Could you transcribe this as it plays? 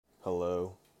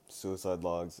Hello, Suicide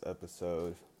Logs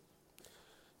episode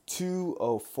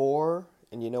 204.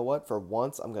 And you know what? For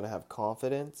once, I'm gonna have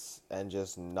confidence and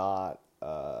just not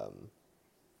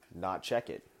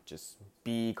check it. Just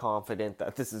be confident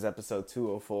that this is episode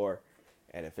 204.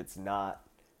 And if it's not,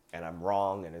 and I'm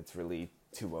wrong, and it's really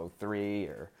 203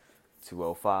 or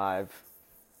 205,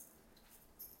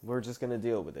 we're just gonna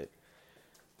deal with it.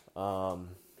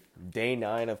 Day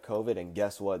 9 of COVID, and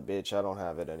guess what, bitch? I don't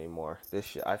have it anymore. This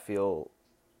shit, I feel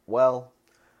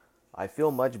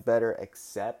much better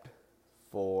except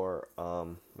for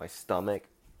my stomach.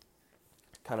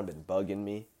 Kind of been bugging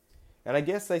me. And I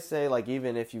guess they say, like,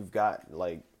 even if you've got,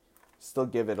 like, still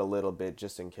give it a little bit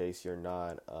just in case you're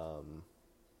not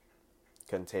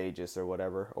contagious or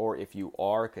whatever. Or if you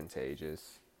are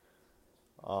contagious.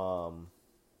 Got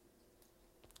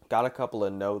a couple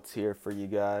of notes here for you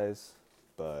guys,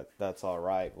 but that's all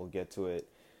right. We'll get to it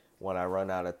when I run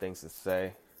out of things to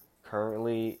say.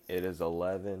 Currently, it is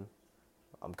 11.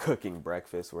 I'm cooking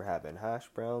breakfast. We're having hash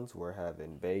browns, we're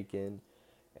having bacon,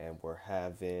 and we're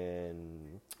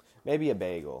having maybe a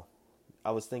bagel. I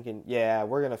was thinking, yeah,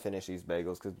 we're going to finish these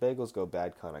bagels because bagels go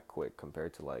bad kind of quick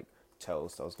compared to, like,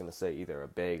 toast. I was going to say either a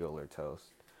bagel or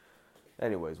toast.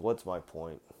 Anyways, what's my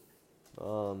point?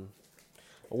 I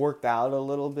worked out a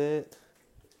little bit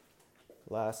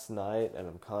last night, and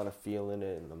I'm kind of feeling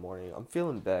it in the morning. I'm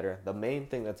feeling better. The main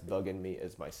thing that's bugging me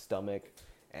is my stomach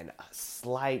and a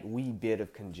slight wee bit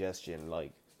of congestion.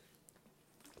 Like,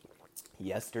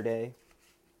 yesterday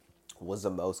was the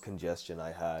most congestion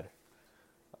I had.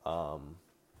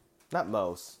 Not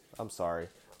most, I'm sorry.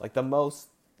 Like, the most,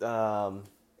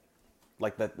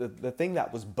 like, the thing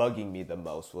that was bugging me the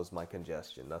most was my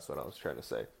congestion. That's what I was trying to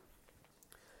say.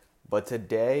 But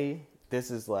today,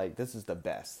 this is the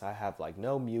best. I have, like,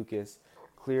 no mucus,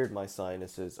 cleared my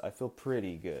sinuses. I feel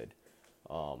pretty good.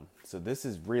 So this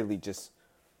is really just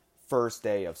first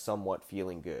day of somewhat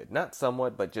feeling good. Not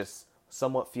somewhat, but just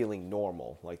somewhat feeling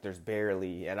normal. Like, there's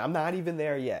barely, and I'm not even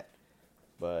there yet.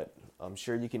 But I'm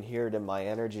sure you can hear it in my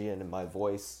energy and in my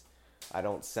voice. I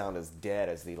don't sound as dead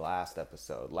as the last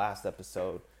episode. Last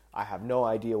episode, I have no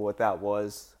idea what that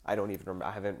was. I don't even remember.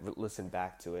 I haven't listened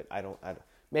back to it. I don't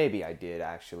maybe I did,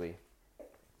 actually.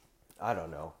 I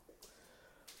don't know.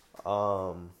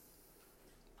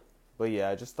 But yeah,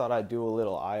 I just thought I'd do a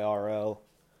little IRL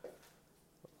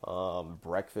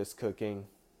breakfast cooking.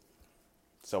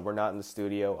 So we're not in the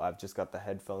studio. I've just got the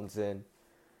headphones in.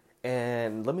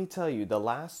 And let me tell you, the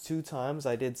last 2 times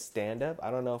I did stand-up, I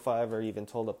don't know if I ever even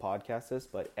told a podcast this,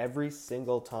 but every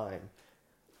single time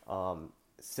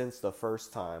since the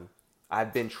first time,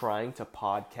 I've been trying to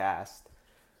podcast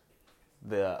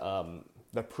the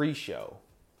pre-show,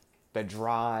 the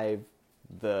drive,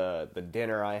 the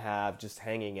dinner I have, just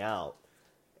hanging out,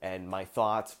 and my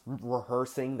thoughts,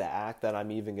 rehearsing the act that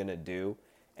I'm even going to do.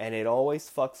 And it always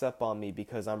fucks up on me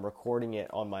because I'm recording it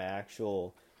on my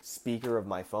actual speaker of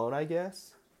my phone, I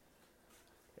guess.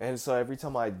 And so every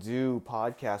time I do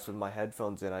podcasts with my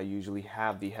headphones in, I usually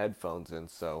have the headphones in.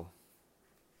 So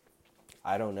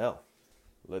I don't know.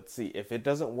 Let's see. If it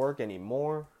doesn't work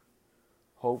anymore,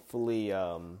 hopefully,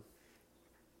 I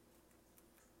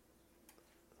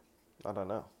don't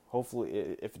know.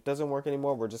 Hopefully, if it doesn't work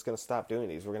anymore, we're just going to stop doing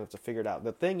these. We're going to have to figure it out.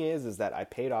 The thing is that I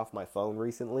paid off my phone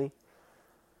recently.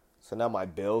 So now my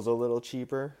bill's a little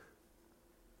cheaper.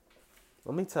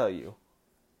 Let me tell you.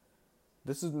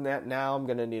 Now I'm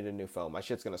going to need a new phone. My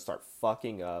shit's going to start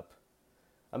fucking up.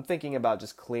 I'm thinking about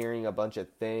just clearing a bunch of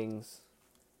things.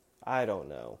 I don't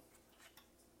know.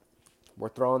 We're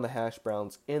throwing the hash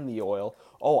browns in the oil.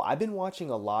 Oh, I've been watching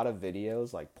a lot of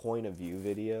videos, like point of view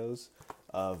videos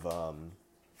of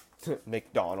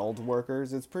McDonald's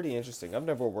workers. It's pretty interesting. I've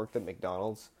never worked at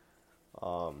McDonald's.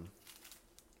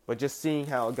 But just seeing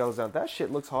how it goes down, that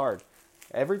shit looks hard.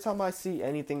 Every time I see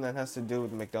anything that has to do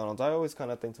with McDonald's, I always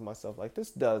kind of think to myself, like,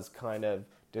 this does kind of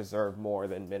deserve more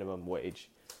than minimum wage,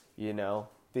 you know?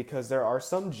 Because there are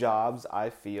some jobs, I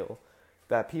feel,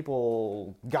 that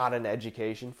people got an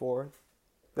education for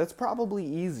that's probably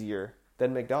easier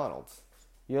than McDonald's.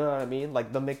 You know what I mean?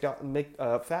 Like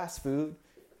the fast food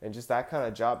and just that kind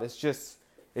of job, it just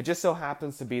so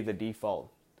happens to be the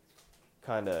default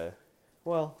kind of.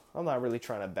 Well, I'm not really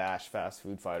trying to bash fast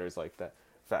food fighters like that.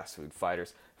 Fast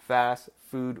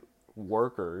food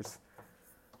workers.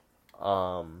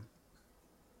 What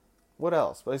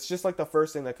else? But it's just like the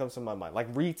first thing that comes to my mind. Like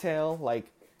retail, like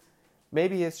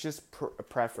maybe it's just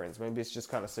preference. Maybe it's just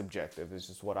kind of subjective. It's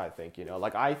just what I think, you know.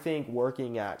 Like I think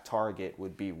working at Target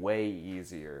would be way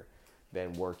easier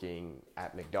than working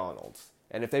at McDonald's.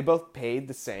 And if they both paid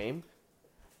the same,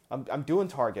 I'm doing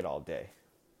Target all day.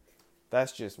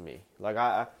 That's just me.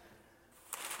 Like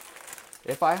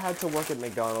If I had to work at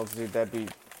McDonald's, dude, that'd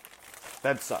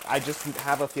suck. I just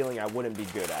have a feeling I wouldn't be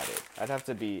good at it. I'd have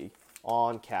to be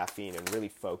on caffeine and really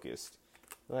focused.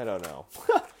 I don't know.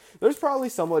 There's probably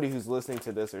somebody who's listening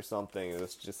to this or something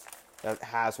that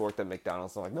has worked at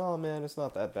McDonald's. I'm like, no, man, it's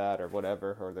not that bad or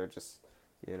whatever. Or they're just,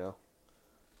 you know,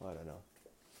 I don't know.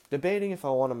 Debating if I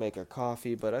want to make a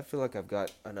coffee, but I feel like I've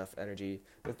got enough energy.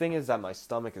 The thing is that my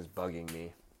stomach is bugging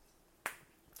me.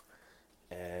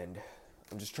 And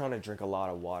I'm just trying to drink a lot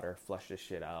of water, flush this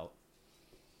shit out.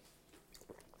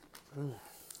 Okay.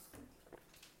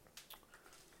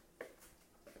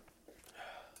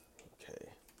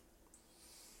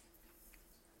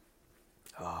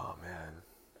 Oh, man.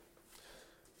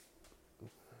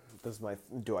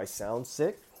 Do I sound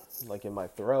sick? Like in my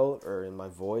throat or in my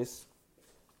voice?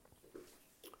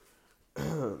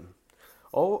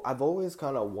 Oh, I've always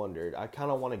kind of wondered. I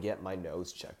kind of want to get my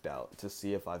nose checked out to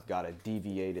see if I've got a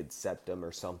deviated septum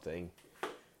or something.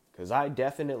 Because I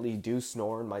definitely do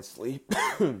snore in my sleep.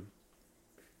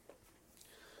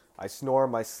 I snore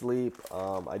in my sleep.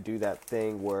 I do that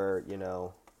thing where, you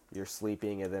know, you're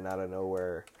sleeping and then out of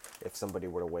nowhere, if somebody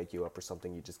were to wake you up or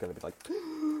something, you're just going to be like,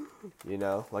 you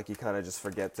know, like you kind of just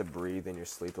forget to breathe in your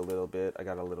sleep a little bit. I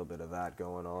got a little bit of that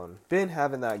going on. Been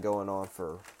having that going on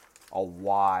for a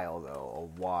while, though. A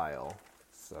while.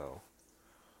 So,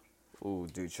 ooh,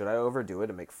 dude, should I overdo it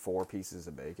and make 4 pieces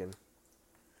of bacon?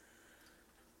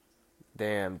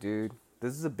 Damn, dude.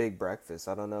 This is a big breakfast.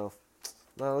 I don't know if...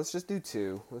 No, let's just do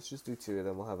 2. Let's just do 2, and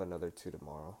then we'll have another 2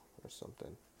 tomorrow or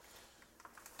something.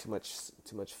 Too much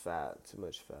fat. Too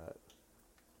much fat.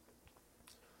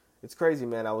 It's crazy,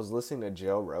 man. I was listening to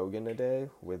Joe Rogan today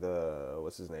with,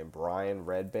 what's his name? Brian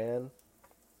Redban.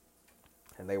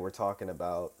 And they were talking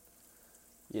about,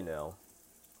 you know,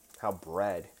 how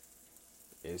bread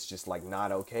is just, like,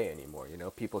 not okay anymore. You know,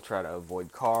 people try to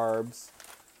avoid carbs,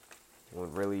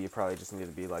 when really you probably just need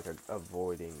to be, like,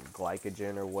 avoiding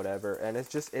glycogen or whatever. And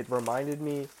it reminded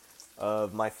me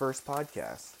of my first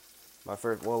podcast.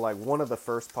 One of the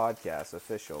first podcasts,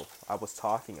 official. I was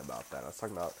talking about that. I was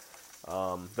talking about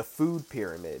the food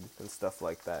pyramid and stuff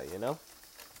like that, you know?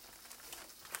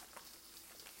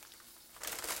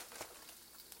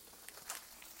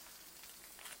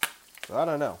 So I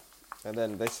don't know. And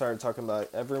then they started talking about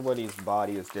everybody's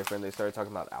body is different. They started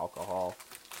talking about alcohol,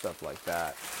 stuff like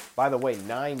that. By the way,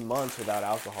 9 months without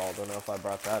alcohol. Don't know if I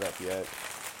brought that up yet.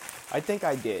 I think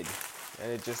I did.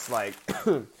 And it just like,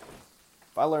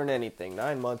 if I learn anything,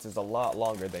 9 months is a lot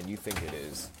longer than you think it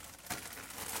is.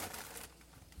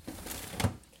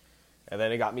 And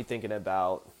then it got me thinking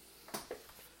about,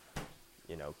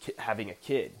 you know, having a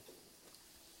kid.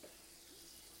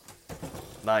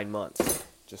 9 months.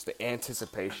 Just the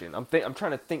anticipation. I'm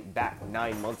trying to think back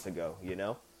 9 months ago, you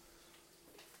know?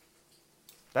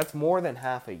 That's more than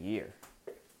half a year,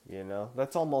 you know?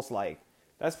 That's probably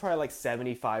like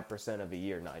 75% of a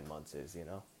year 9 months is, you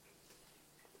know?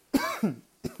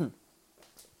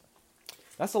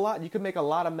 That's a lot. You could make a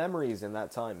lot of memories in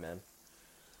that time, man.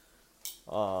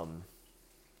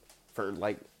 For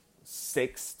like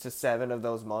 6 to 7 of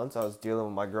those months, I was dealing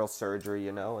with my girl's surgery,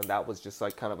 you know? And that was just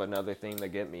like kind of another thing to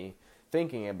get me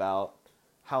thinking about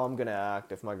how I'm going to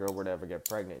act if my girl were to ever get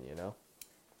pregnant, you know?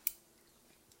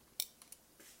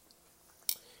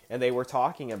 And they were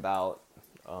talking about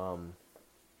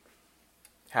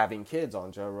having kids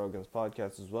on Joe Rogan's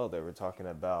podcast as well. They were talking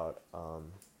about,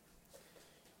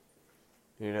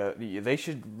 you know, they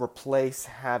should replace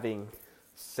having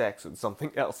sex with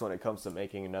something else when it comes to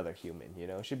making another human, you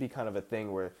know? It should be kind of a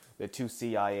thing where the 2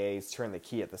 CIAs turn the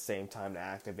key at the same time to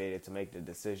activate it to make the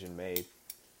decision made.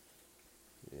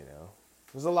 You know,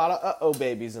 there's a lot of uh-oh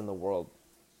babies in the world.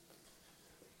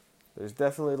 There's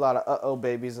definitely a lot of uh-oh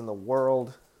babies in the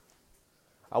world.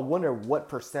 I wonder what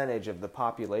percentage of the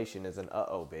population is an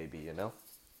uh-oh baby, you know?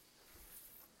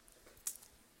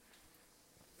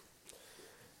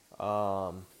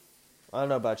 I don't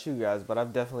know about you guys, but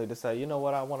I've definitely decided, you know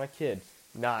what, I want a kid.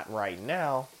 Not right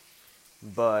now,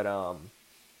 but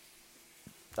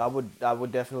I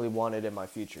would definitely want it in my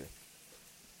future.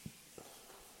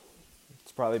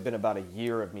 It's probably been about a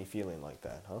year of me feeling like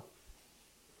that, huh?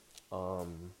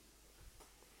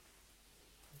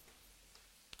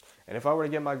 And if I were to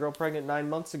get my girl pregnant 9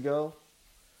 months ago,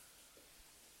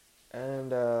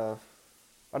 and, I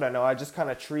don't know, I just kind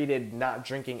of treated not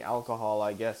drinking alcohol,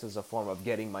 I guess, as a form of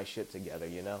getting my shit together,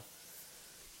 you know?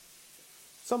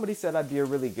 Somebody said I'd be a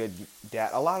really good dad.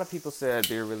 A lot of people said I'd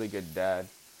be a really good dad.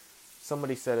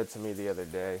 Somebody said it to me the other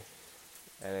day,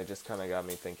 and it just kind of got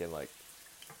me thinking, like,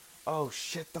 oh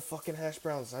shit, the fucking hash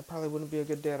browns. I probably wouldn't be a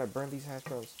good dad. I burned these hash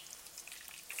browns.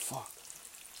 Fuck.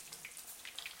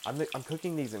 I'm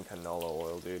cooking these in canola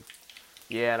oil, dude.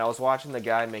 Yeah, and I was watching the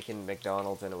guy making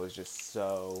McDonald's, and it was just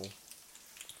so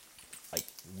like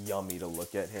yummy to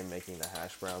look at him making the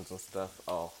hash browns and stuff.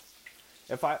 Oh,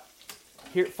 if I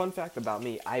here, fun fact about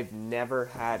me, I've never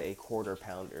had a quarter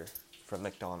pounder from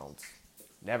McDonald's.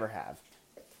 Never have.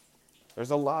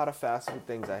 There's a lot of fast food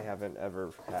things I haven't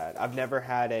ever had. I've never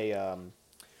had a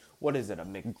what is it? A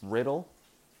McGriddle?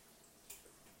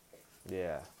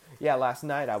 Yeah. Yeah, last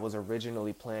night I was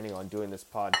originally planning on doing this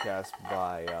podcast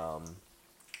by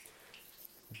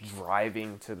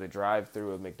driving to the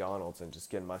drive-through of McDonald's and just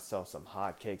getting myself some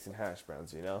hot cakes and hash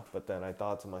browns, you know? But then I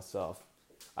thought to myself,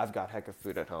 I've got heck of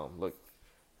food at home. Look,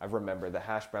 I remember the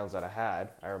hash browns that I had.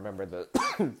 I remember the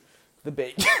the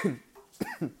bacon.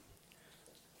 And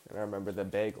I remember the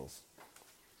bagels.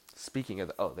 Speaking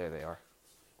of oh, there they are.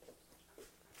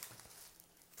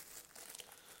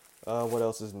 What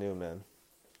else is new, man?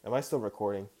 Am I still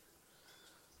recording?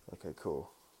 Okay,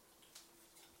 cool.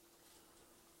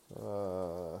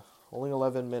 Only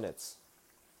 11 minutes.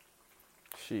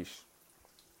 Sheesh.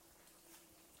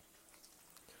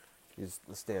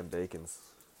 This damn bacon's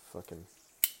fucking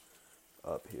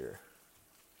up here.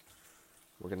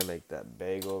 We're gonna make that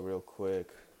bagel real quick.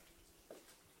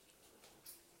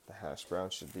 The hash brown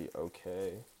should be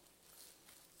okay.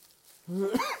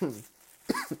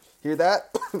 Hear that?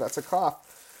 That's a cough.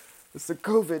 It's the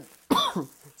COVID.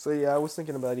 So yeah, I was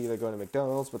thinking about either going to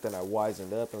McDonald's, but then I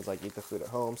wisened up and was like, eat the food at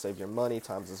home, save your money,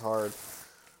 times is hard.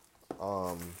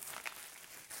 And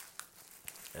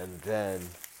then,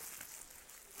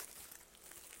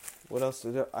 what else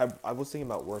did I was thinking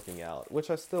about working out, which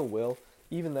I still will,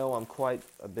 even though I'm quite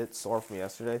a bit sore from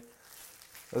yesterday.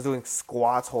 I was doing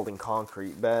squats holding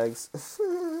concrete bags.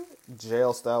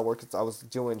 Jail style workouts. I was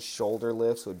doing shoulder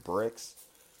lifts with bricks.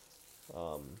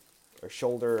 Or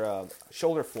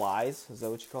shoulder flies. Is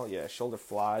that what you call it? Yeah, shoulder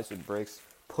flies with bricks.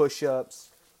 Push-ups.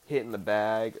 Hitting the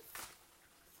bag.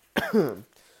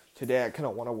 Today I kind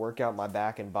of want to work out my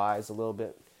back and buys a little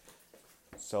bit.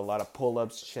 So a lot of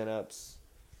pull-ups, chin-ups.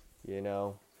 You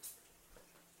know.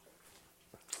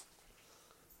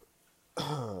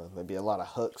 Maybe a lot of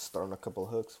hooks. Throwing a couple of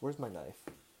hooks. Where's my knife?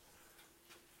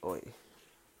 Oi.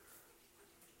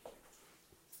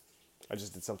 I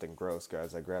just did something gross,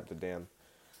 guys. I grabbed the damn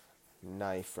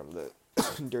knife from the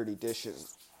dirty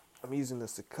dishes. I'm using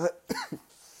this to cut.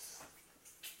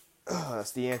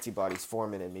 That's the antibodies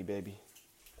forming in me, baby.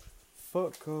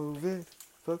 Fuck COVID.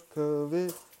 Fuck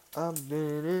COVID. I'm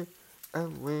winning.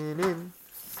 I'm winning.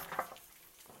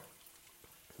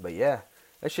 But yeah,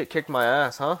 that shit kicked my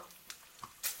ass, huh?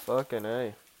 Fucking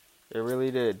A. It really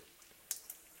did.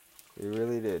 It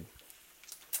really did.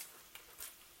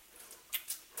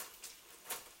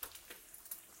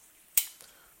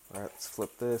 Alright, let's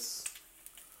flip this.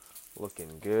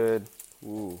 Looking good.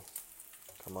 Ooh.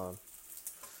 Come on.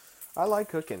 I like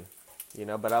cooking, you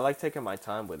know, but I like taking my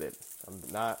time with it. I'm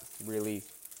not really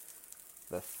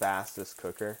the fastest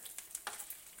cooker.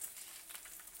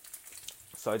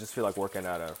 So I just feel like working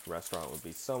at a restaurant would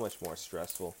be so much more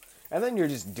stressful. And then you're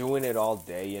just doing it all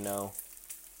day, you know.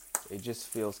 It just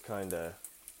feels kind of,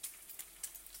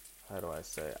 how do I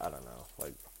say, I don't know,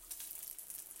 like,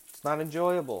 it's not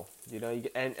enjoyable, you know.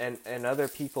 And other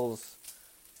people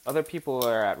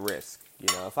are at risk,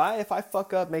 you know. If I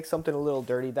fuck up, make something a little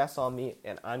dirty, that's on me,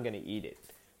 and I'm gonna eat it.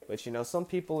 But you know, some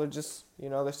people are just, you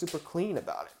know, they're super clean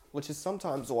about it, which is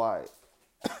sometimes why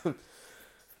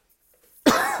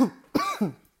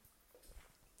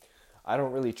I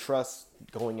don't really trust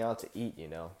going out to eat, you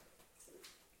know.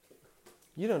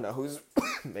 You don't know who's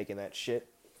making that shit.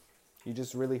 You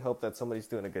just really hope that somebody's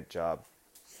doing a good job.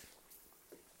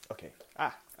 Okay.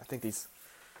 I think these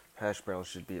hash browns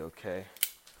should be okay.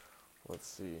 Let's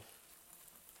see.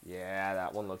 Yeah,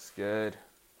 that one looks good.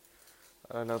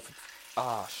 I don't know if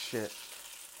it's... shit.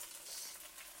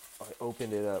 I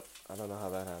opened it up. I don't know how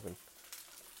that happened.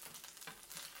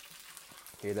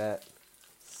 Hear that?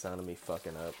 Sound of me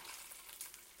fucking up.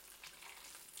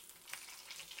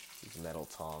 These metal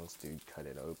tongs, dude, cut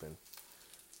it open.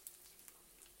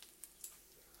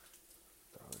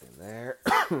 Throw it in there.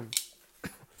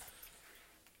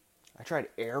 I tried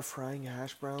air frying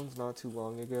hash browns not too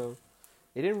long ago.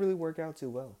 It didn't really work out too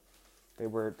well. They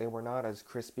were not as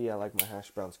crispy. I like my hash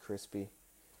browns crispy.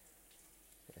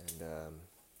 And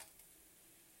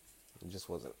it just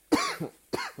wasn't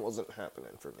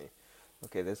happening for me.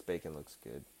 Okay, this bacon looks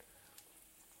good.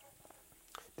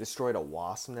 Destroyed a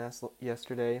wasp nest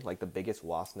yesterday, like the biggest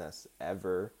wasp nest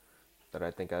ever that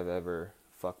I think I've ever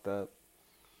fucked up.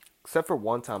 Except for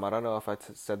one time, I don't know if I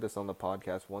said this on the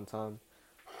podcast one time.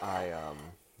 I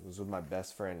was with my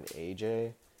best friend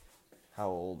AJ, How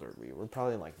old are we? We're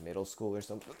probably in like middle school or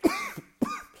something.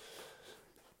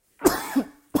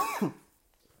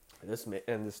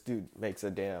 This dude makes a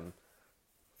damn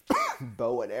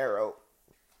bow and arrow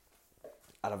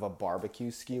out of a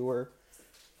barbecue skewer.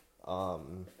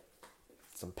 Some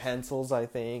pencils, I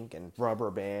think, and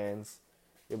rubber bands.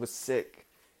 It was sick.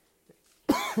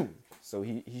 So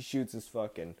he shoots his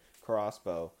fucking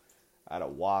crossbow at a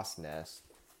wasp nest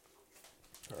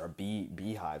or a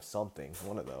beehive, something,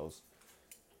 one of those,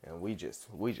 and we just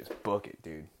book it,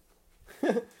 dude.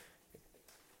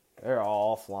 They're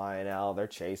all flying out, they're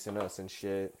chasing us and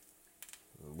shit.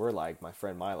 We're like, my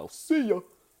friend Milo, see ya.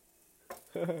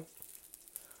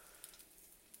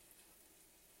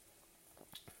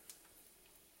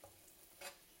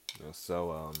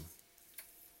 So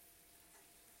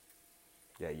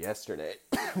yeah, yesterday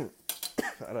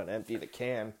I done empty the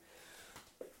can.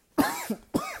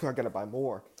 I'm gonna buy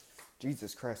more.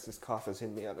 Jesus Christ, this cough is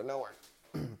hitting me out of nowhere.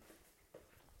 I'm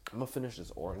gonna finish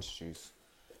this orange juice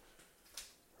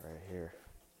right here.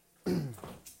 A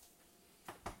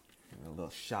little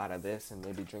shot of this and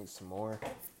maybe drink some more.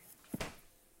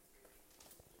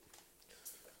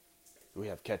 We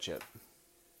have ketchup.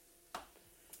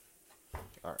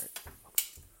 Alright.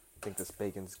 I think this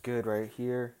bacon's good right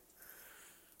here.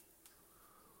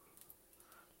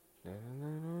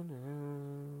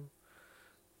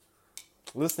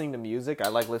 Listening to music. I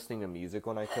like listening to music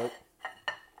when I cook.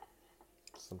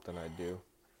 Something I do.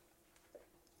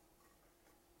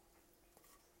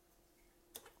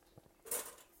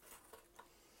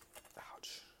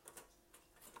 Ouch.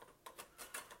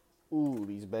 Ooh,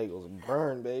 these bagels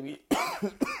burn, baby.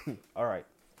 Alright.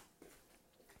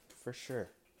 For sure.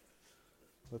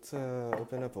 Let's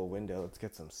open up a window. Let's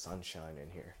get some sunshine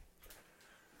in here.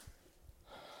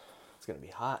 It's gonna be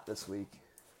hot this week.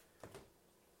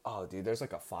 Oh, dude, there's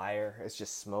like a fire. It's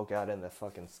just smoke out in the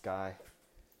fucking sky.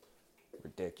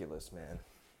 Ridiculous, man.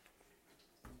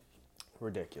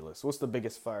 Ridiculous. What's the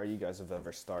biggest fire you guys have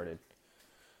ever started?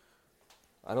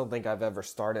 I don't think I've ever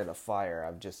started a fire.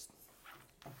 I've just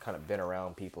kind of been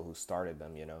around people who started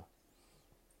them, you know.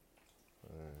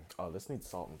 Oh, this needs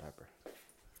salt and pepper.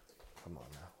 Come on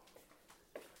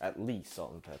now. At least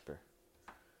salt and pepper.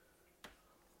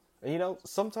 And, you know,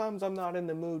 sometimes I'm not in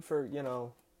the mood for, you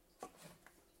know,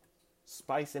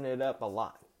 spicing it up a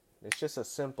lot. It's just a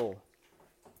simple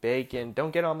bacon.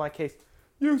 Don't get on my case.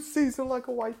 You season like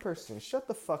a white person. Shut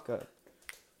the fuck up.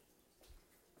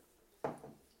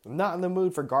 I'm not in the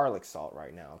mood for garlic salt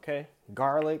right now, okay?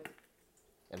 Garlic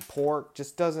and pork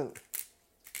just doesn't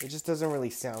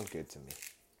really sound good to me.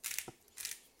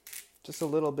 Just a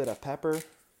little bit of pepper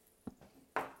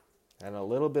and a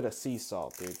little bit of sea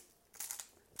salt, dude.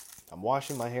 I'm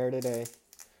washing my hair today.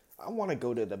 I want to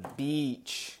go to the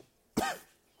beach.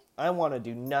 I want to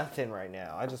do nothing right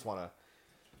now. I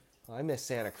miss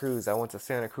Santa Cruz. I went to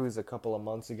Santa Cruz a couple of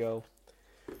months ago.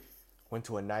 Went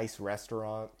to a nice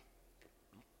restaurant.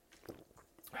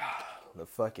 The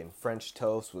fucking French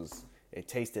toast it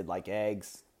tasted like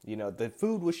eggs. You know, the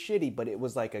food was shitty, but it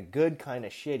was like a good kind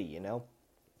of shitty, you know?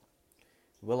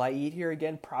 Will I eat here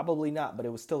again? Probably not, but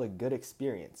it was still a good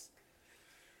experience.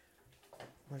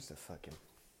 Where's the fucking...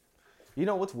 You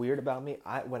know what's weird about me?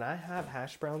 When I have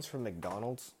hash browns from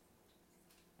McDonald's,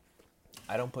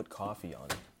 I don't put coffee on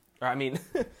it. Or, I mean,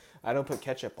 I don't put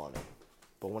ketchup on it.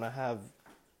 But when I have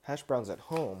hash browns at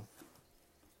home,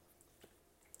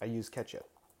 I use ketchup.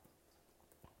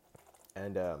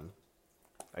 And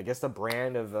I guess the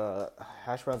brand of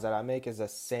hash browns that I make is the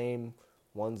same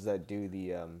ones that do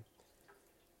the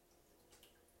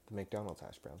McDonald's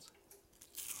hash browns.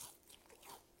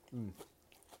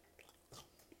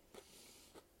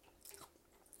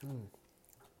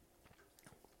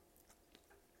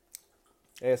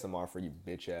 ASMR for you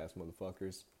bitch ass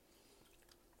motherfuckers.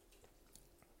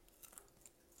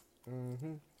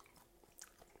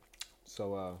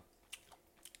 So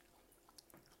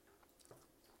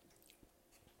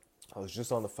I was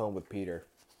just on the phone with Peter.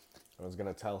 I was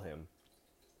gonna tell him.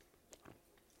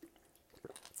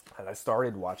 And I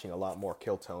started watching a lot more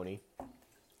Kill Tony. And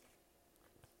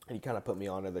he kind of put me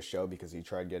onto the show because he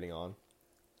tried getting on.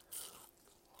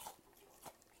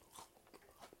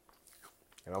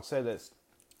 And I'll say this.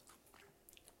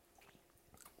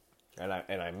 And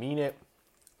I mean it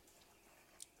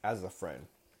as a friend.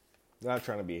 Not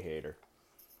trying to be a hater.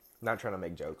 Not trying to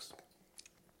make jokes.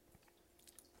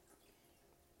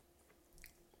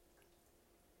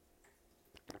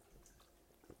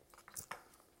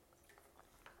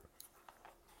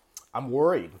 I'm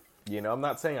worried. You know, I'm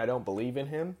not saying I don't believe in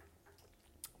him.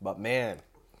 But man,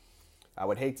 I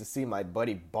would hate to see my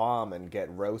buddy bomb and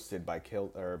get roasted by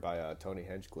Tony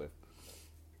Hinchcliffe.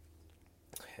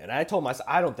 And I told myself,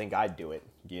 I don't think I'd do it,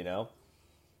 you know?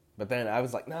 But then I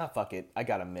was like, nah, fuck it. I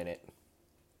got a minute.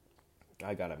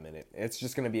 It's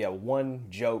just going to be a one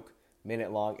joke,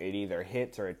 minute long. It either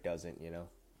hits or it doesn't, you know?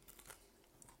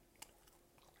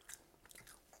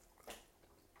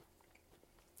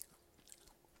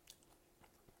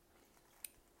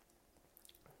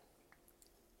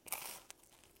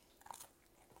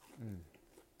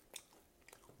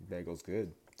 Bagel's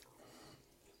good.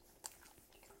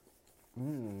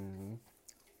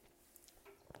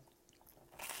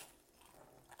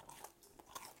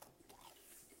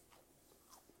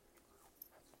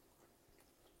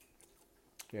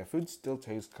 Yeah, food still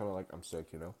tastes kind of like I'm sick,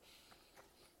 you know?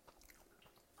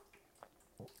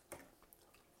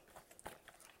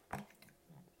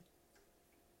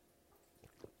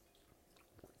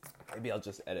 Maybe I'll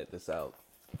just edit this out.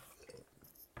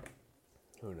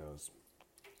 Who knows?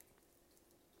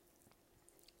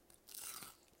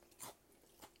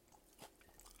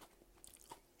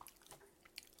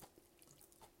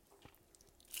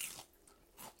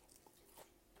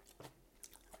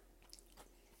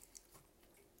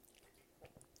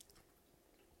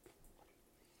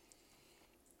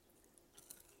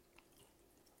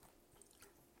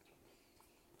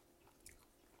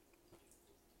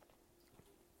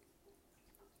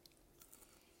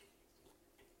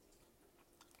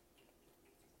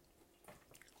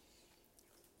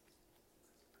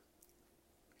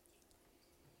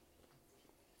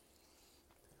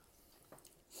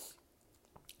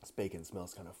 This bacon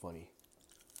smells kind of funny.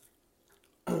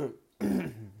 I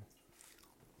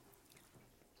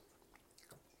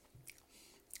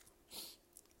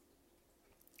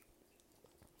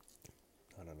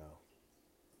don't know.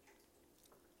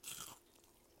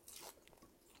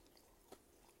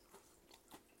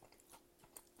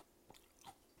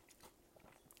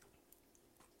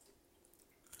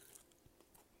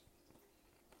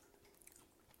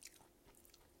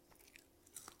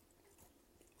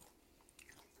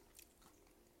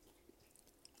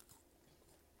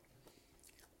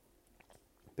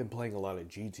 Been playing a lot of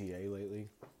GTA lately.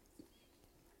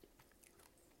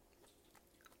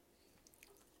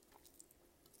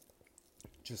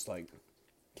 Just like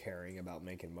caring about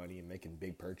making money and making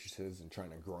big purchases and trying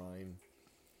to grind.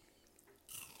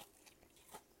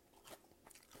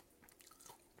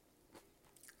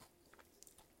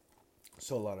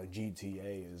 So a lot of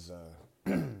GTA is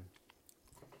in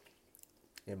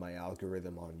my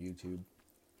algorithm on YouTube.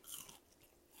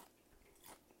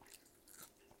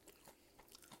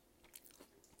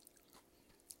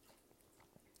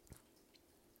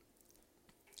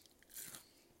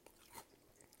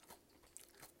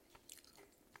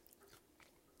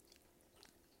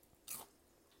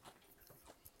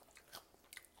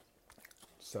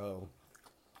 So,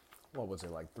 what was it,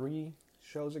 like 3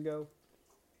 shows ago?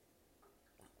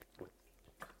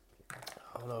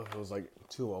 I don't know if it was like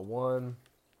 201,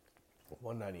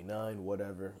 199,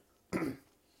 whatever.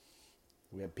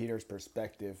 We had Peter's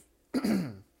perspective.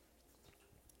 And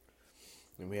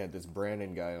we had this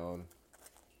Brandon guy on.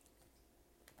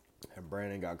 And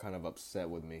Brandon got kind of upset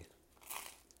with me.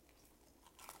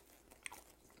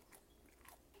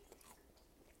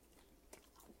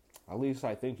 At least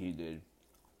I think he did.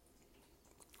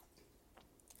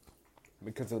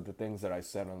 Because of the things that I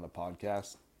said on the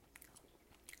podcast.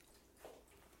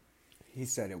 He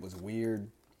said it was weird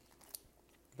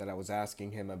that I was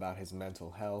asking him about his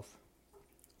mental health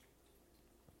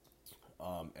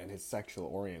and his sexual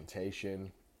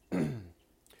orientation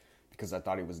because I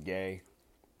thought he was gay.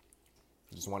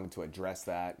 I just wanted to address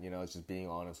that, you know, it's just being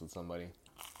honest with somebody.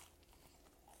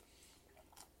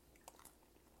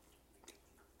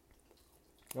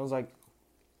 I was like,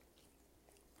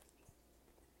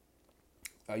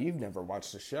 oh, you've never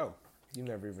watched the show. You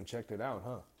never even checked it out,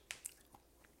 huh?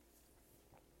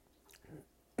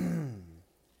 Yeah,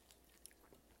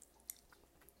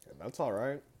 that's all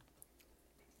right.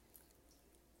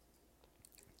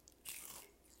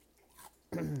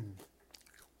 And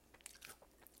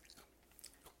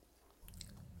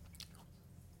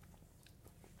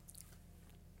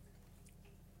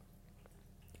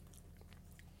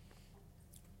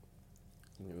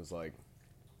he was like,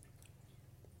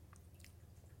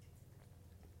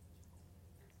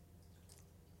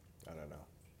 I don't know,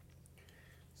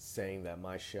 saying that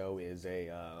my show is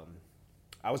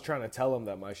I was trying to tell him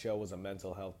that my show was a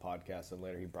mental health podcast, and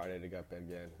later he brought it up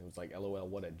again. It was like, LOL,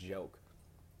 what a joke.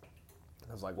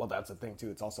 I was like, well, that's the thing, too.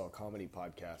 It's also a comedy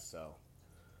podcast, so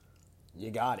you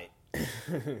got it.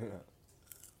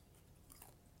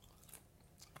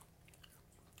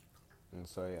 And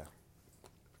so, yeah.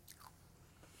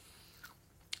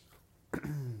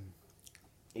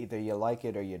 Either you like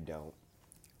it or you don't.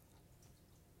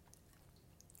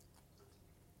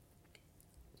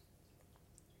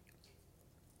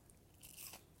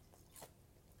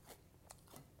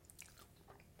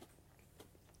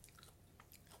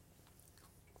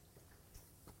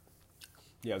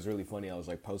 Yeah, it was really funny. I was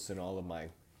like posting all of my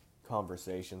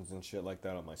conversations and shit like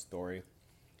that on my story,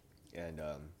 and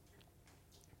I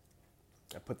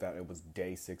put that it was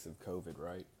day 6 of COVID,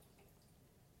 right?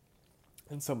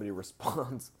 And somebody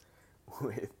responds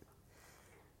with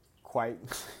quite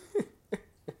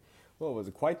what was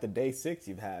it, quite the day 6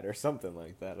 you've had or something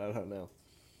like that. I don't know.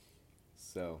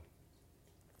 So,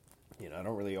 I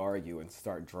don't really argue and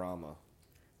start drama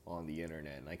on the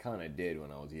internet, and I kind of did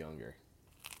when I was younger.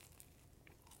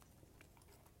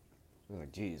 I'm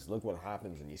like, geez, look what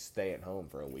happens when you stay at home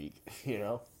for a week, you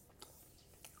know?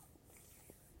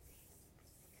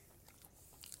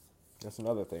 That's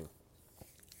another thing.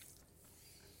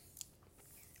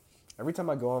 Every time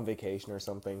I go on vacation or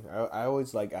something, I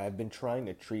always I've been trying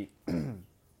to treat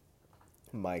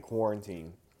my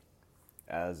quarantine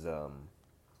as a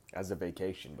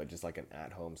vacation, but just like an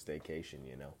at-home staycation,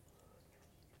 you know?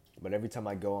 But every time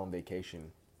I go on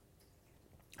vacation,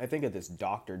 I think of this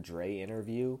Dr. Dre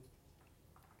interview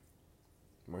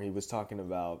where he was talking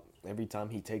about every time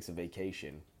he takes a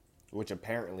vacation, which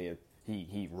apparently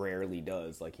he rarely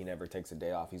does. Like, he never takes a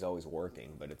day off. He's always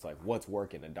working. But it's like, what's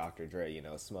working to Dr. Dre,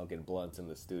 smoking blunts in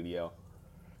the studio.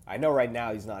 I know right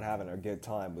now he's not having a good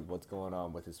time with what's going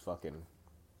on with his fucking,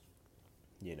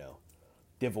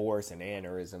 divorce and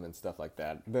aneurysm and stuff like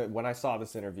that. But when I saw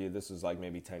this interview, this was like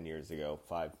maybe 10 years ago,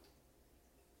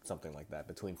 something like that,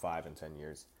 between 5 and 10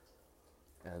 years.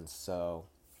 And so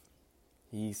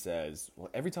he says, well,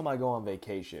 every time I go on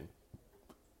vacation,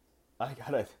 I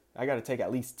gotta take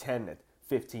at least 10 to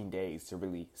 15 days to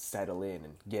really settle in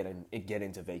and get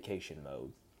into vacation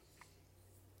mode.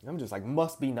 I'm just like,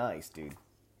 must be nice, dude.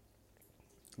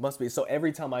 Must be. So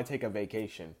every time I take a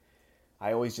vacation,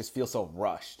 I always just feel so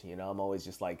rushed, I'm always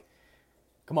just like,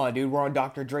 come on, dude, we're on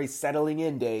Dr. Dre's settling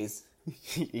in days.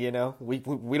 We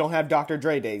don't have Dr.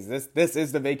 Dre days. This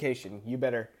is the vacation. You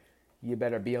better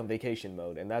be on vacation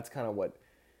mode. And that's kind of what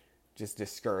just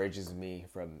discourages me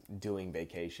from doing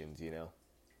vacations,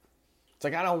 It's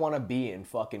like, I don't want to be in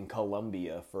fucking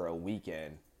Colombia for a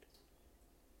weekend.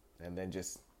 And then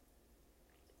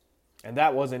and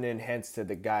that wasn't enhanced to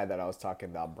the guy that I was talking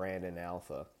about, Brandon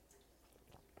Alpha.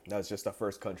 That was just the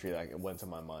first country that went to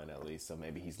my mind, at least. So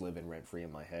maybe he's living rent-free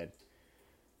in my head.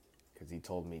 Because he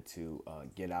told me to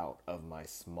get out of my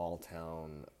small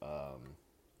town...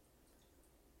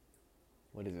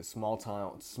 what is it? Small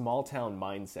town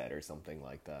mindset or something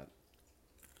like that.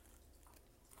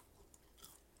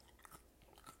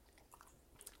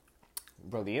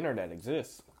 Bro, the internet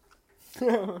exists.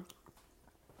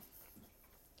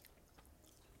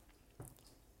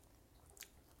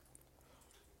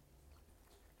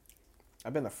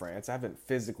 I've been to France. I haven't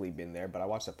physically been there, but I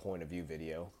watched a point of view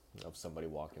video of somebody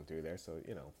walking through there. So,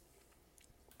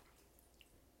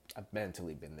 I've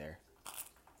mentally been there.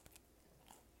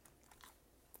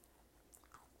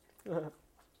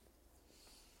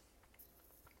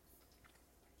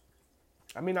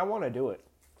 I mean, I want to do it.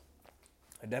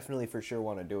 I definitely for sure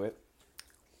want to do it.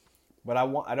 But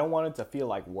I don't want it to feel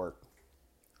like work.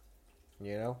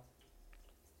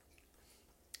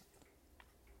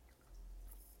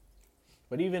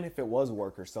 But even if it was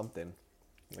work or something,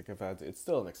 like it's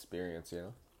still an experience,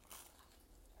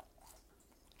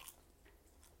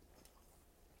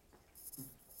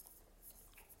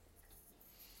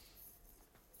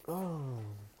 Oh.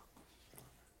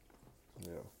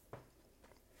 Yeah.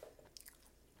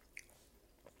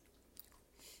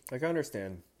 Like, I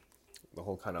understand the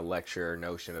whole kind of lecture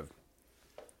notion of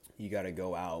you got to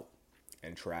go out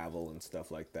and travel and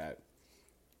stuff like that.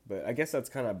 But I guess that's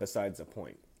kind of besides the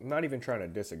point. I'm not even trying to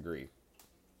disagree.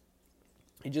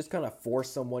 You just kind of force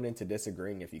someone into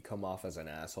disagreeing if you come off as an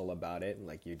asshole about it. And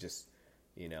like you just,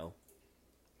 it's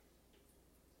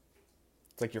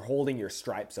like you're holding your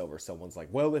stripes over someone's like,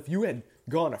 well, if you had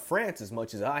gone to France as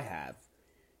much as I have,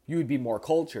 you would be more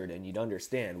cultured and you'd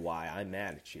understand why I'm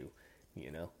mad at you,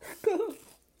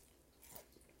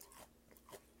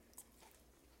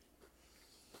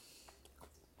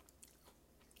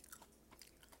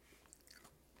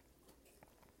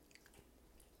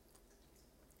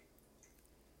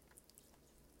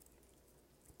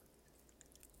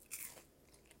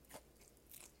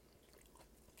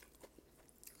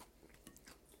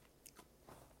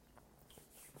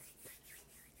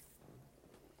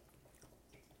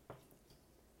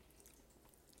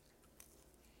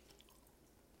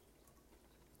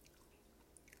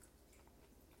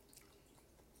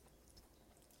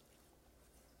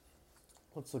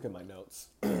 Let's look at my notes.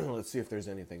 Let's see if there's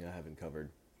anything I haven't covered.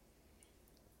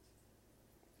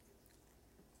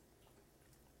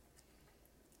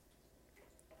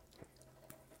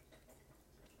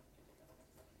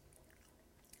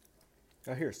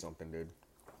 I hear something, dude.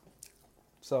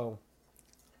 So,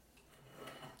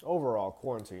 overall,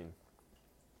 quarantine.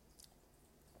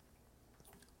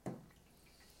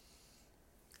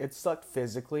 It sucked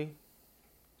physically,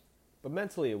 but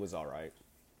mentally it was alright.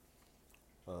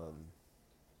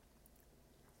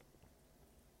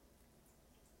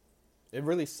 It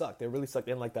really sucked. It really sucked.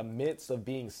 In like the midst of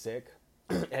being sick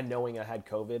and knowing I had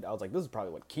COVID, I was like, this is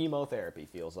probably what chemotherapy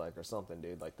feels like or something,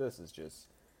 dude. Like, this is just,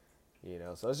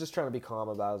 So I was just trying to be calm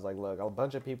about it. I was like, look, a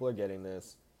bunch of people are getting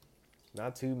this.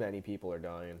 Not too many people are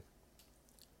dying.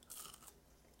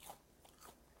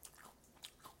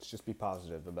 Let's just be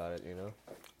positive about it,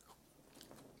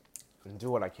 And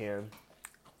do what I can.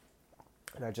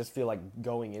 And I just feel like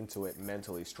going into it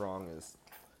mentally strong is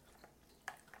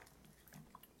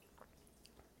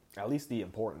at least the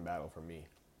important battle for me.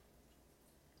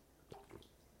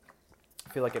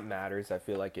 I feel like it matters. I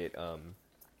feel like it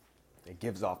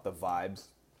gives off the vibes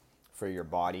for your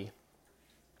body.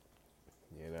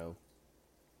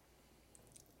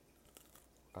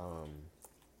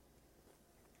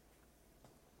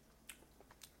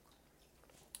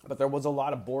 But there was a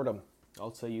lot of boredom.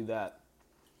 I'll tell you that.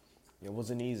 It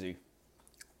wasn't easy.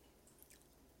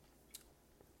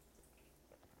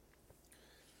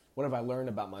 What have I learned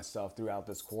about myself throughout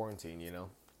this quarantine,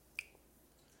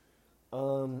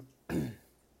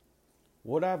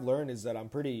 What I've learned is that I'm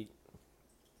pretty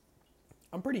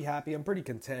happy. I'm pretty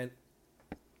content.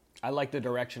 I like the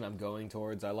direction I'm going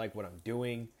towards. I like what I'm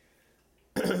doing.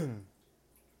 I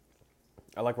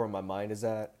like where my mind is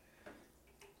at.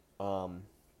 The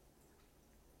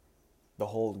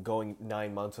whole going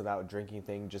 9 months without drinking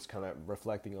thing, just kind of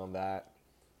reflecting on that.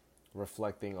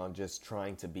 Reflecting on just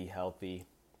trying to be healthy.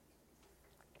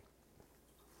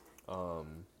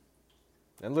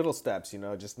 And little steps,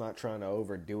 just not trying to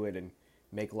overdo it and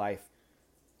make life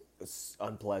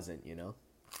unpleasant,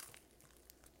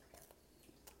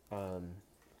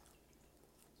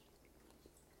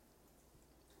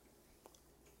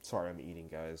 Sorry, I'm eating,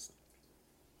 guys.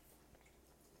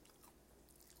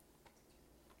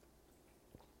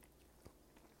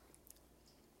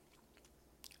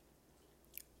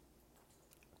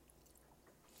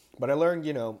 But I learned,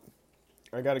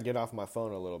 I got to get off my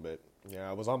phone a little bit.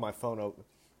 I was on my phone a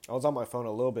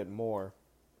little bit more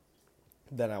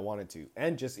than I wanted to,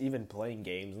 and just even playing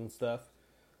games and stuff.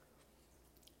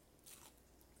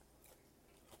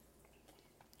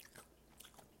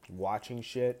 Watching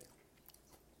shit,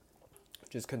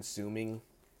 just consuming.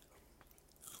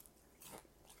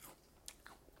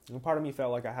 And part of me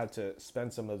felt like I had to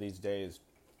spend some of these days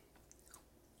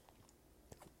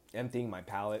emptying my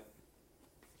palate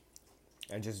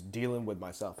and just dealing with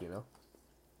myself, Kind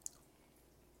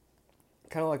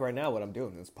of like right now what I'm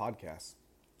doing, this podcast.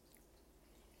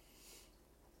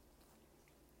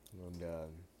 And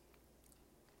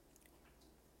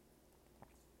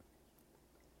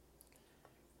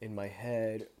in my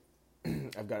head,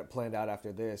 I've got it planned out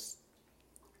after this.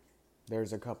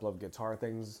 There's a couple of guitar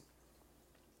things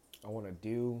I want to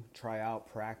do, try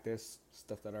out, practice,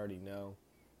 stuff that I already know.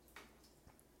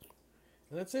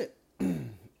 And that's it.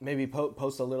 Maybe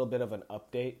post a little bit of an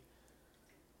update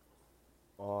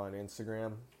on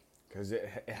Instagram, because it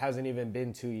hasn't even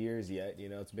been 2 years yet.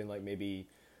 It's been like maybe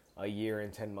a year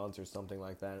and 10 months or something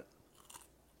like that.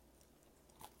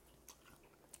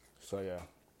 So yeah.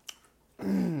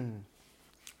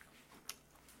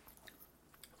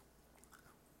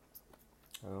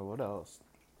 What else?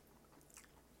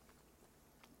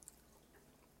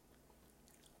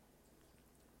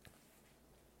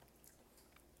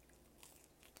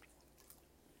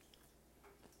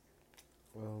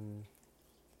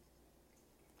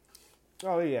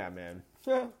 Oh yeah, man.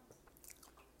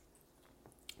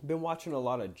 Been watching a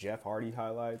lot of Jeff Hardy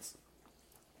highlights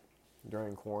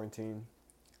during quarantine.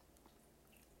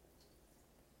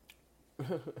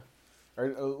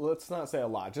 Or let's not say a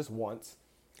lot, just once.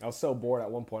 I was so bored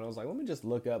at one point, I was like, let me just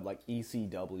look up like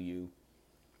ECW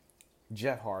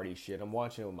Jeff Hardy shit. I'm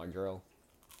watching it with my girl.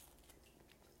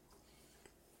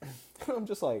 I'm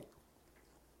just like,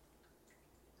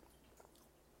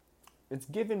 it's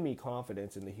given me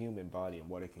confidence in the human body and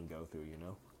what it can go through,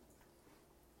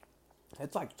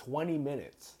 It's like 20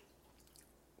 minutes.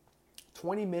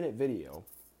 20-minute video.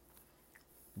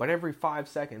 But every 5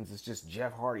 seconds, it's just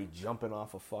Jeff Hardy jumping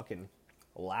off a fucking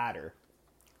ladder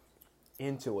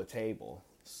into a table,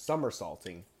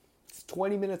 somersaulting. It's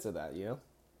 20 minutes of that,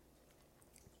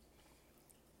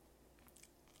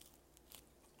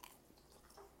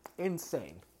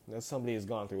 Insane that somebody has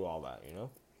gone through all that,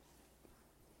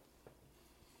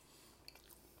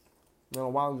 Now, a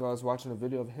while ago, I was watching a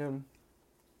video of him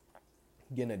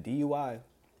getting a DUI,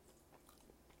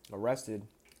 arrested,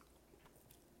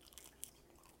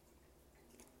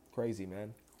 Crazy,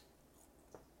 man.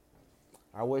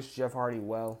 I wish Jeff Hardy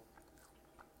well.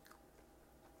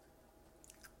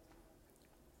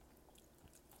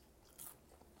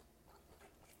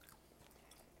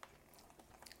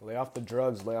 Lay off the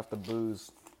drugs, lay off the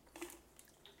booze.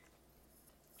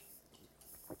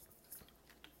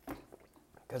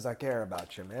 Because I care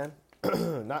about you, man.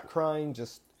 Not crying,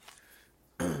 just,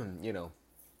 you know,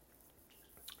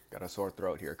 got a sore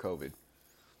throat here, COVID.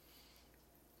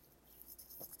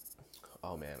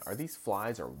 Oh, man. Are these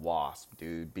flies or wasps,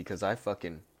 dude? Because I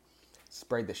fucking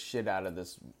sprayed the shit out of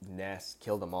this nest,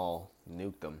 killed them all,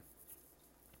 nuked them.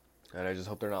 And I just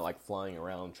hope they're not, like, flying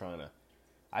around trying to...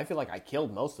 I feel like I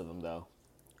killed most of them, though.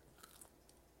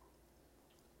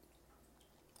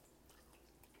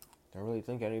 Don't really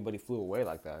think anybody flew away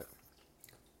like that.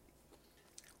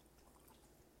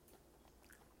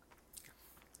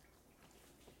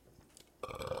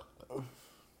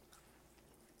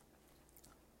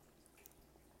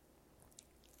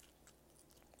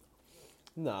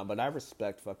 Nah, but I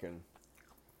respect fucking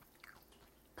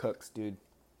cooks, dude.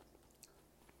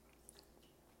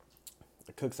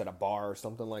 The cooks at a bar or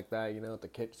something like that, you know, at the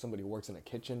kitchen. Somebody who works in a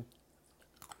kitchen.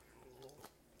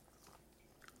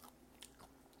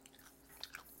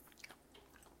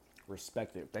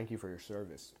 Respect it. Thank you for your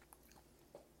service.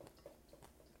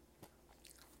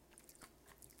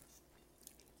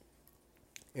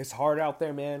 It's hard out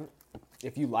there, man.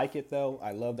 If you like it, though,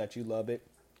 I love that you love it.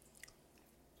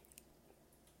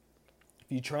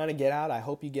 If you're trying to get out, I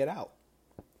hope you get out.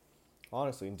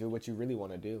 Honestly, and do what you really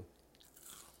want to do.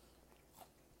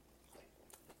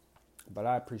 But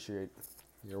I appreciate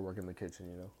your work in the kitchen,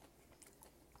 you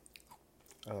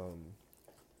know.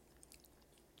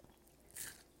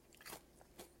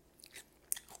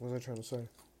 What was I trying to say?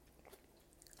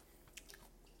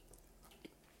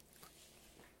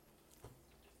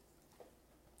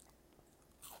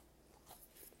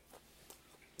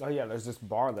 Oh yeah, there's this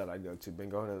bar that I go to. Been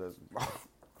going to this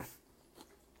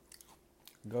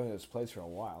going to this place for a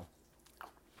while.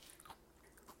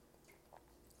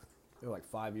 They're like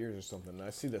 5 years or something. And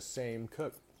I see the same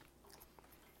cook.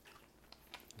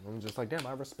 I'm just like, damn,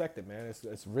 I respect it, man.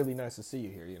 It's really nice to see you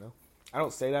here, you know? I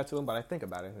don't say that to him, but I think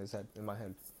about it in my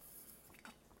head.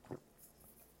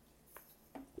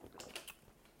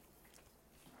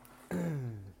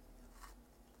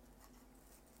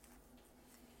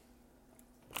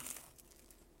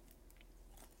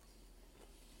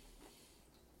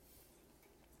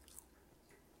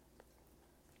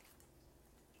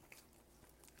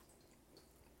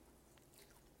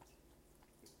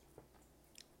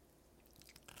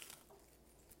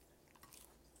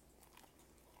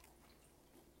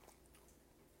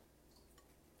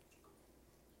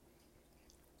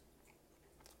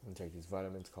 I'm gonna take these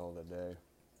vitamins, call it a day.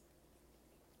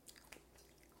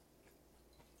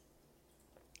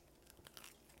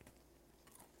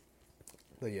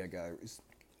 But yeah, guys,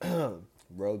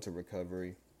 road to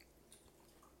recovery.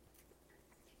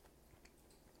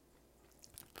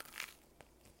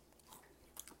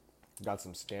 Got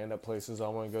some stand-up places I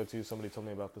want to go to. Somebody told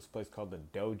me about this place called the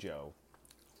Dojo.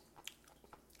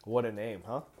 What a name,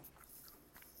 huh?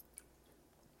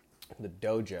 The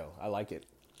Dojo. I like it.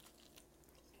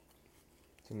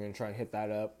 So I'm going to try and hit that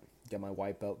up. Get my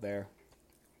white belt there.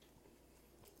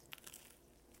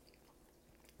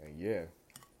 And yeah.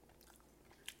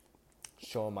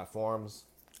 Showing my forms.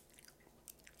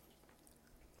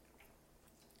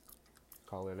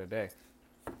 Call it a day.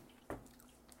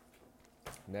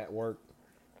 Network.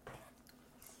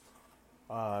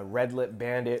 Red Lip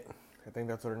Bandit. I think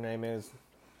that's what her name is.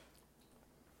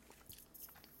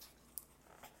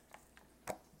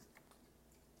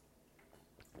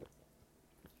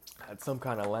 At some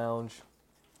kind of lounge.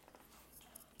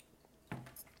 A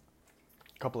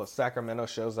couple of Sacramento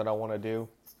shows that I want to do.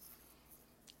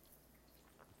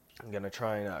 I'm going to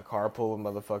try and carpool with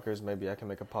motherfuckers. Maybe I can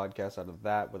make a podcast out of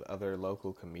that with other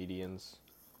local comedians.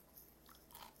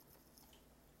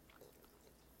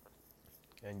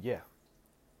 And yeah.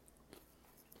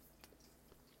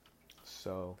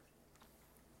 So,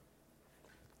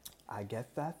 I guess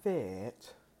that's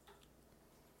it.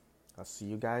 I'll see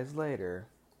you guys later.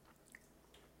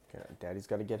 Okay, Daddy's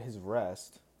got to get his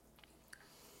rest.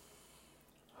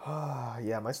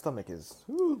 Yeah, my stomach is...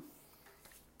 Whew.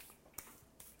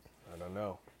 I don't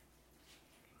know.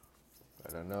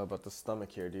 I don't know about the stomach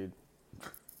here, dude.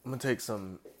 I'm gonna take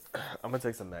some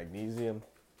magnesium.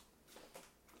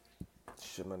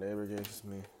 Shit my neighbor gave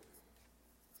me.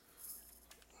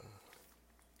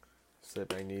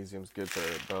 Said magnesium's good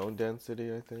for bone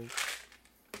density, I think.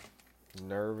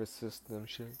 Nervous system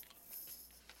shit.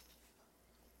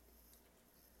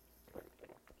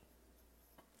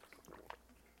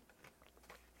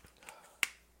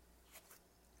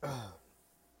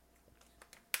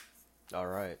 All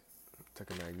right.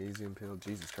 Took a magnesium pill.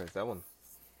 Jesus Christ, that was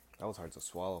hard to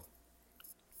swallow.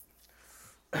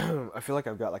 I feel like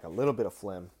I've got like a little bit of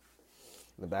phlegm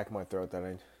in the back of my throat that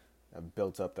I've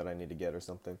built up that I need to get or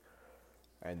something.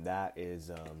 And that is,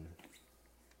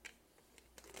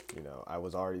 I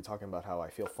was already talking about how I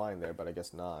feel fine there, but I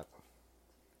guess not.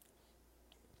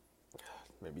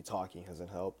 Maybe talking hasn't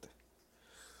helped.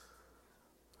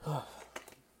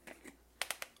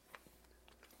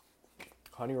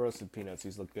 Honey roasted peanuts,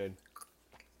 these look good.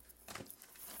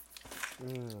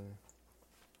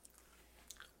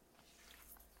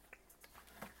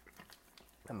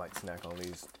 I might snack on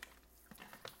these.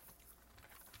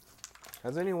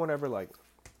 Has anyone ever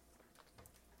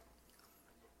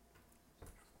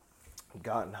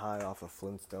gotten high off of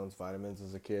Flintstones vitamins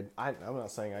as a kid? I'm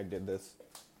not saying I did this,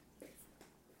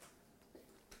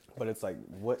 but it's like,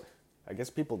 what? I guess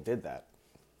people did that.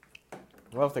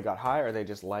 Well, if they got high or they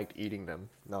just liked eating them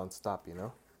nonstop,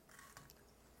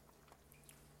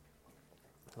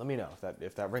 Let me know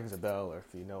if that rings a bell or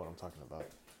if you know what I'm talking about.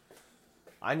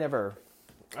 I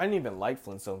didn't even like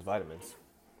Flintstones vitamins.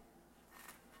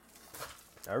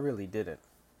 I really didn't.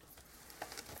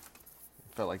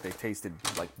 Felt like they tasted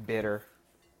like bitter.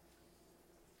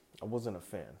 I wasn't a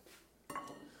fan.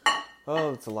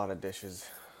 Oh, it's a lot of dishes.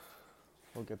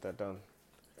 We'll get that done.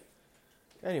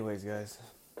 Anyways, guys.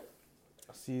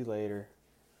 I'll see you later.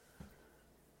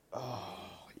 Oh,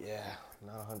 yeah.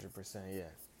 Not 100%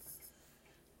 yet.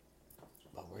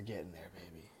 But we're getting there,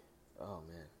 baby. Oh,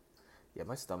 man. Yeah,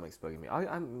 my stomach's bugging me.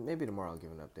 Maybe tomorrow I'll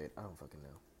give an update. I don't fucking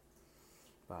know.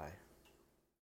 Bye.